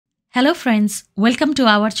Hello friends, welcome to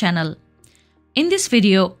our channel. In this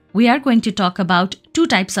video, we are going to talk about two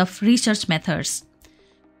types of research methods: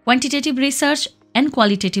 quantitative research and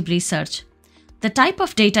qualitative research. The type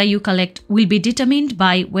of data you collect will be determined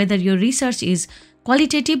by whether your research is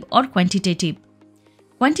qualitative or quantitative.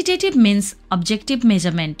 Quantitative means objective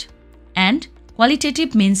measurement and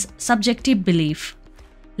qualitative means subjective belief.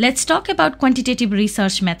 Let's talk about quantitative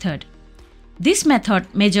research method. This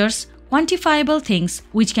method measures quantifiable things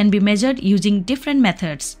which can be measured using different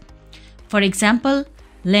methods. For example,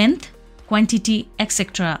 length, quantity,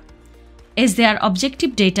 etc. As they are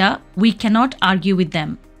objective data, we cannot argue with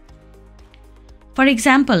them. For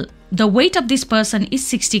example, the weight of this person is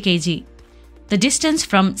 60 kg. The distance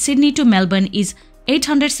from Sydney to Melbourne is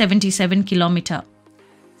 877 km.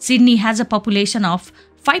 Sydney has a population of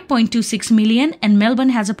 5.26 million and Melbourne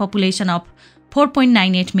has a population of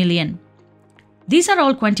 4.98 million. These are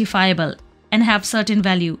all quantifiable and have certain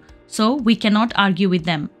value, so we cannot argue with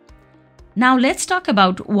them. Now let's talk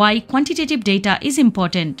about why quantitative data is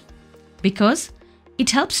important. Because it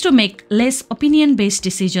helps to make less opinion-based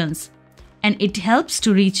decisions and it helps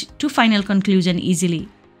to reach to final conclusion easily.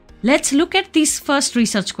 Let's look at this first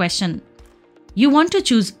research question. You want to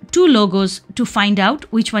choose two logos to find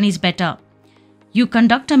out which one is better. You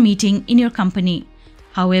conduct a meeting in your company.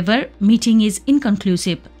 However, meeting is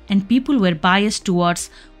inconclusive and people were biased towards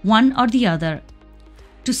one or the other.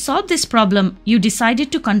 To solve this problem, you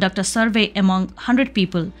decided to conduct a survey among 100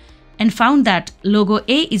 people and found that logo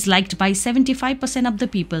A is liked by 75% of the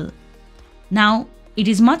people. Now, it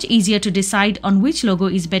is much easier to decide on which logo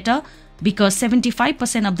is better because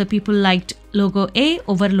 75% of the people liked logo A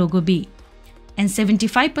over logo B, and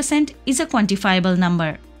 75% is a quantifiable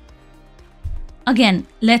number. Again,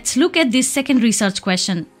 let's look at this second research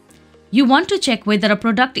question. You want to check whether a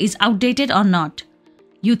product is outdated or not.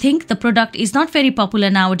 You think the product is not very popular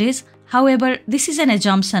nowadays, however, this is an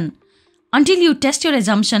assumption. Until you test your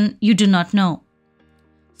assumption, you do not know.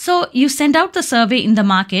 So, you send out the survey in the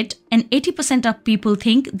market and 80% of people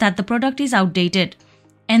think that the product is outdated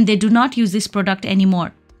and they do not use this product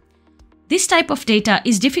anymore. This type of data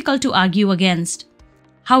is difficult to argue against.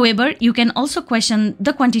 However, you can also question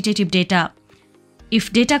the quantitative data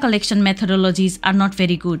if data collection methodologies are not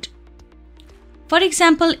very good. For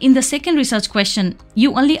example, in the second research question,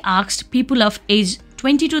 you only asked people of age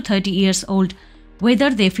 20 to 30 years old whether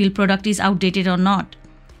they feel product is outdated or not.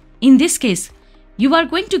 In this case, you are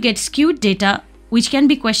going to get skewed data which can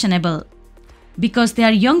be questionable because they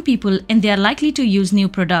are young people and they are likely to use new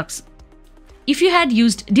products. If you had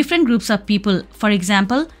used different groups of people, for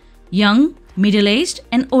example, young, middle-aged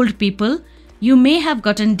and old people, you may have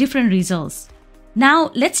gotten different results.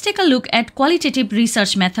 Now, let's take a look at qualitative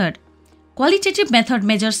research method. Qualitative method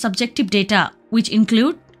measures subjective data, which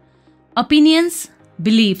include opinions,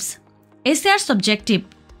 beliefs. As they are subjective,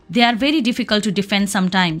 they are very difficult to defend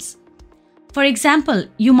sometimes. For example,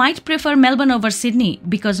 you might prefer Melbourne over Sydney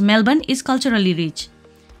because Melbourne is culturally rich.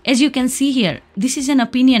 As you can see here, this is an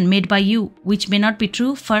opinion made by you, which may not be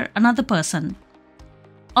true for another person.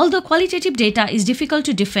 Although qualitative data is difficult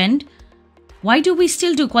to defend, why do we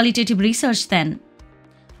still do qualitative research then?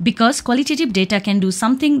 Because qualitative data can do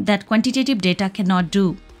something that quantitative data cannot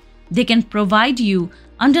do. They can provide you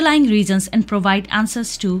underlying reasons and provide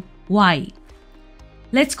answers to why.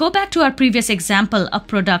 Let's go back to our previous example of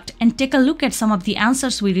product and take a look at some of the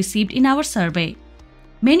answers we received in our survey.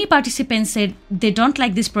 Many participants said they don't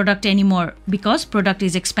like this product anymore because product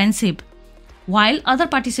is expensive, while other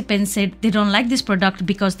participants said they don't like this product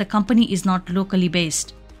because the company is not locally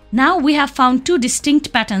based. Now we have found two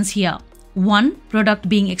distinct patterns here. One, product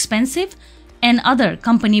being expensive, and other,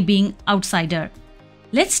 company being outsider.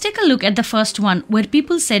 Let's take a look at the first one where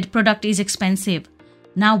people said product is expensive.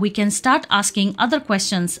 Now we can start asking other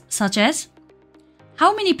questions such as,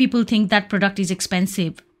 how many people think that product is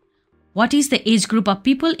expensive? What is the age group of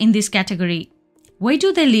people in this category? Where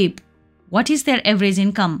do they live? What is their average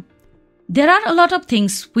income? There are a lot of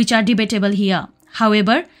things which are debatable here.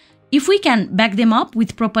 However, if we can back them up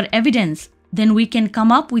with proper evidence, then we can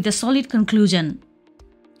come up with a solid conclusion.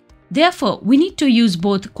 Therefore, we need to use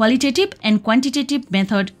both qualitative and quantitative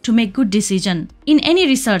method to make good decision. In any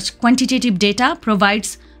research, quantitative data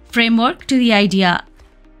provides framework to the idea,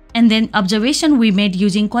 and then observation we made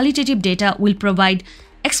using qualitative data will provide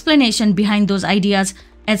explanation behind those ideas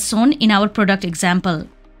as shown in our product example.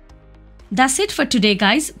 That's it for today,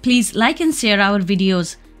 guys. Please like and share our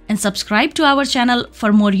videos and subscribe to our channel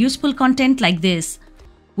for more useful content like this.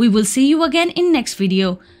 We will see you again in next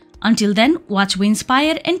video. Until then, watch We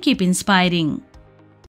Inspire and keep inspiring.